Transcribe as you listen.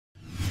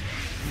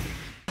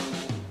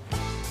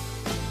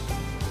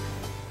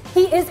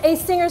He is a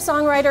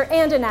singer-songwriter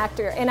and an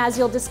actor, and as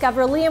you'll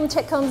discover, Liam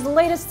Titcomb's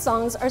latest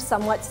songs are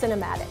somewhat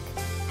cinematic.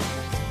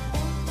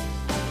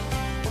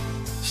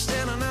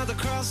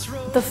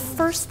 The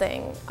first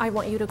thing I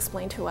want you to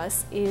explain to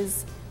us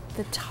is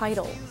the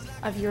title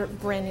of your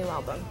brand new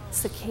album,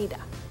 Cicada.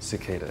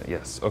 Cicada,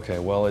 yes. Okay,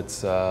 well,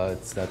 it's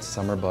that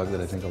summer bug that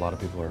I think a lot of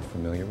people are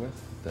familiar with,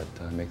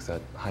 that makes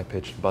that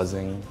high-pitched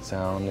buzzing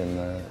sound in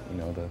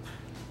the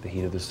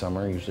heat of the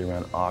summer, usually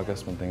around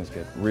August when things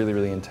get really,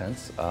 really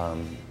intense.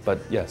 But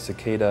yeah,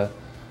 cicada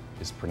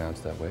is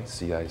pronounced that way,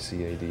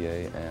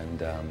 C-I-C-A-D-A,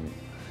 and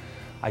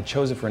I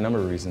chose it for a number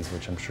of reasons,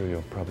 which I'm sure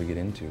you'll probably get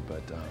into,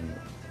 but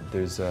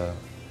there's a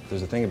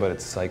thing about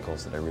its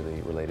cycles that I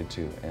really related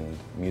to, and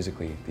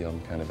musically the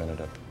album kind of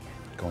ended up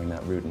going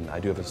that route, and I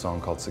do have a song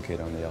called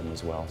Cicada on the album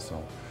as well, so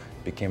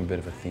it became a bit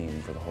of a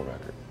theme for the whole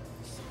record.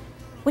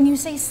 When you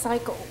say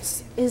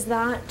cycles, is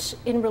that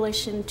in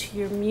relation to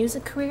your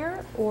music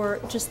career or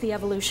just the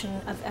evolution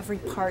of every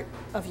part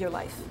of your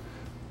life?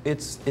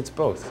 It's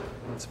both.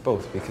 It's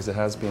both, because it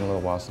has been a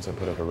little while since I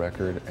put out a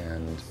record,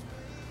 and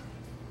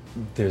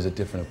there's a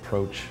different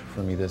approach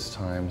for me this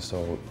time,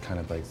 so kind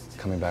of like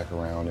coming back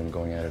around and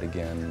going at it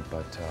again,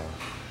 but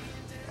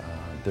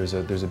there's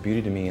a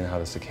beauty to me in how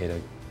the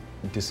cicada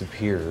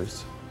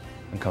disappears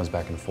and comes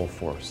back in full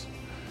force.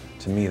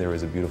 To me, there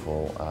is a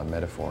beautiful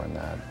metaphor in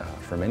that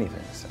for many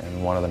things,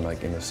 and one of them,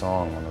 like in the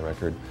song on the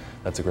record,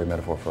 that's a great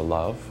metaphor for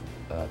love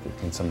that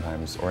can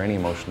sometimes, or any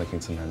emotion that can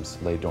sometimes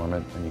lay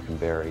dormant and you can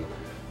bury,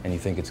 and you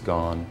think it's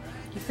gone.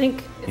 You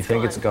think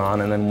it's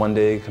gone, and then one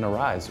day it can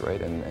arise,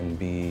 right, and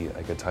be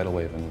like a tidal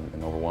wave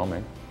and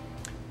overwhelming.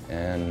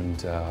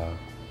 And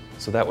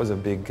so that was a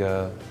big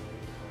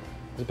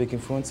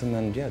influence, and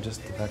then yeah,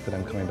 just the fact that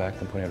I'm coming back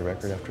and putting out a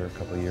record after a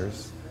couple of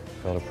years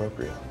felt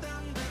appropriate.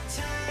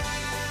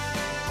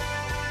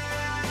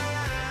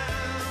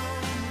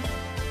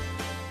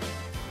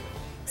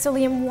 So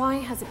Liam, why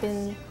has it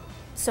been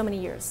so many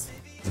years?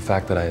 The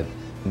fact that I had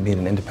made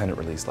an independent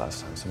release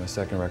last time. So my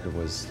second record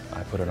was,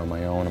 I put it on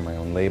my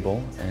own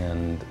label,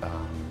 and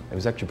it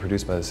was actually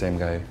produced by the same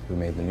guy who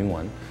made the new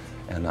one.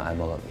 And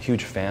I'm a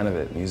huge fan of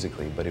it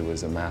musically, but it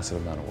was a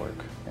massive amount of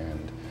work.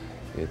 And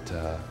it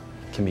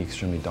can be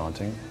extremely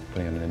daunting,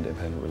 putting on an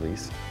independent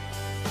release.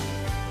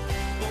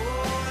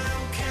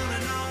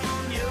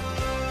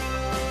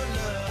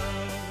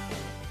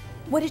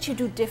 What did you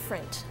do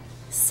different,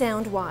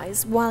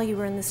 sound-wise, while you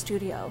were in the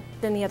studio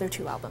than the other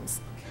two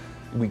albums?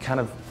 We kind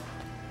of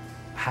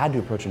had to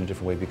approach it in a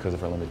different way because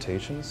of our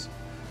limitations,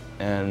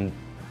 and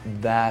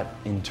that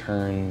in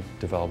turn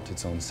developed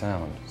its own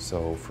sound.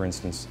 So for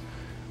instance,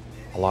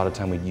 a lot of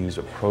time we'd use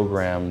a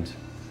programmed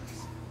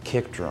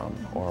kick drum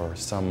or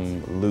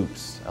some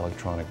loops,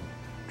 electronic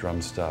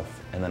drum stuff,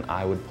 and then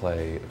I would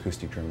play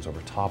acoustic drums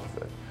over top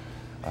of it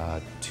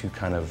to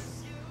kind of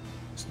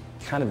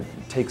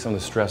take some of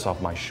the stress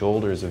off my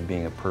shoulders of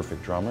being a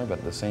perfect drummer, but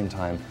at the same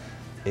time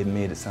it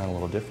made it sound a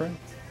little different.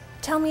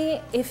 Tell me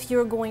if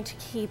you're going to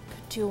keep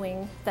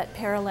doing that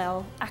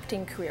parallel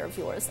acting career of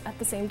yours at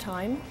the same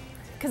time,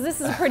 because this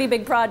is a pretty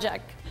big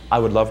project. I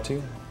would love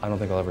to. I don't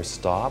think I'll ever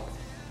stop.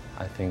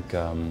 I think,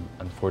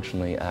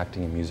 unfortunately,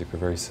 acting and music are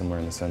very similar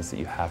in the sense that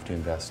you have to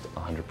invest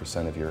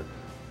 100% of your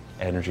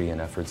energy and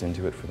efforts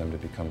into it for them to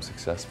become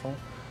successful.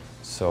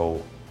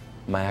 So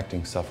my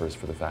acting suffers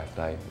for the fact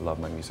that I love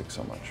my music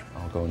so much.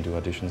 I'll go and do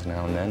auditions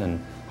now and then and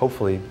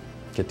hopefully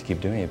get to keep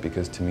doing it,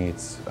 because to me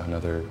it's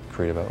another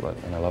creative outlet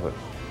and I love it.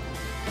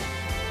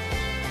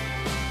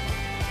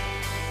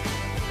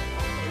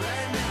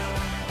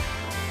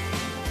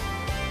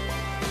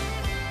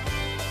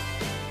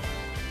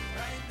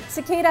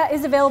 Cicada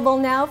is available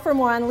now. For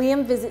more on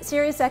Liam, visit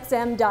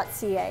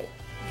SiriusXM.ca.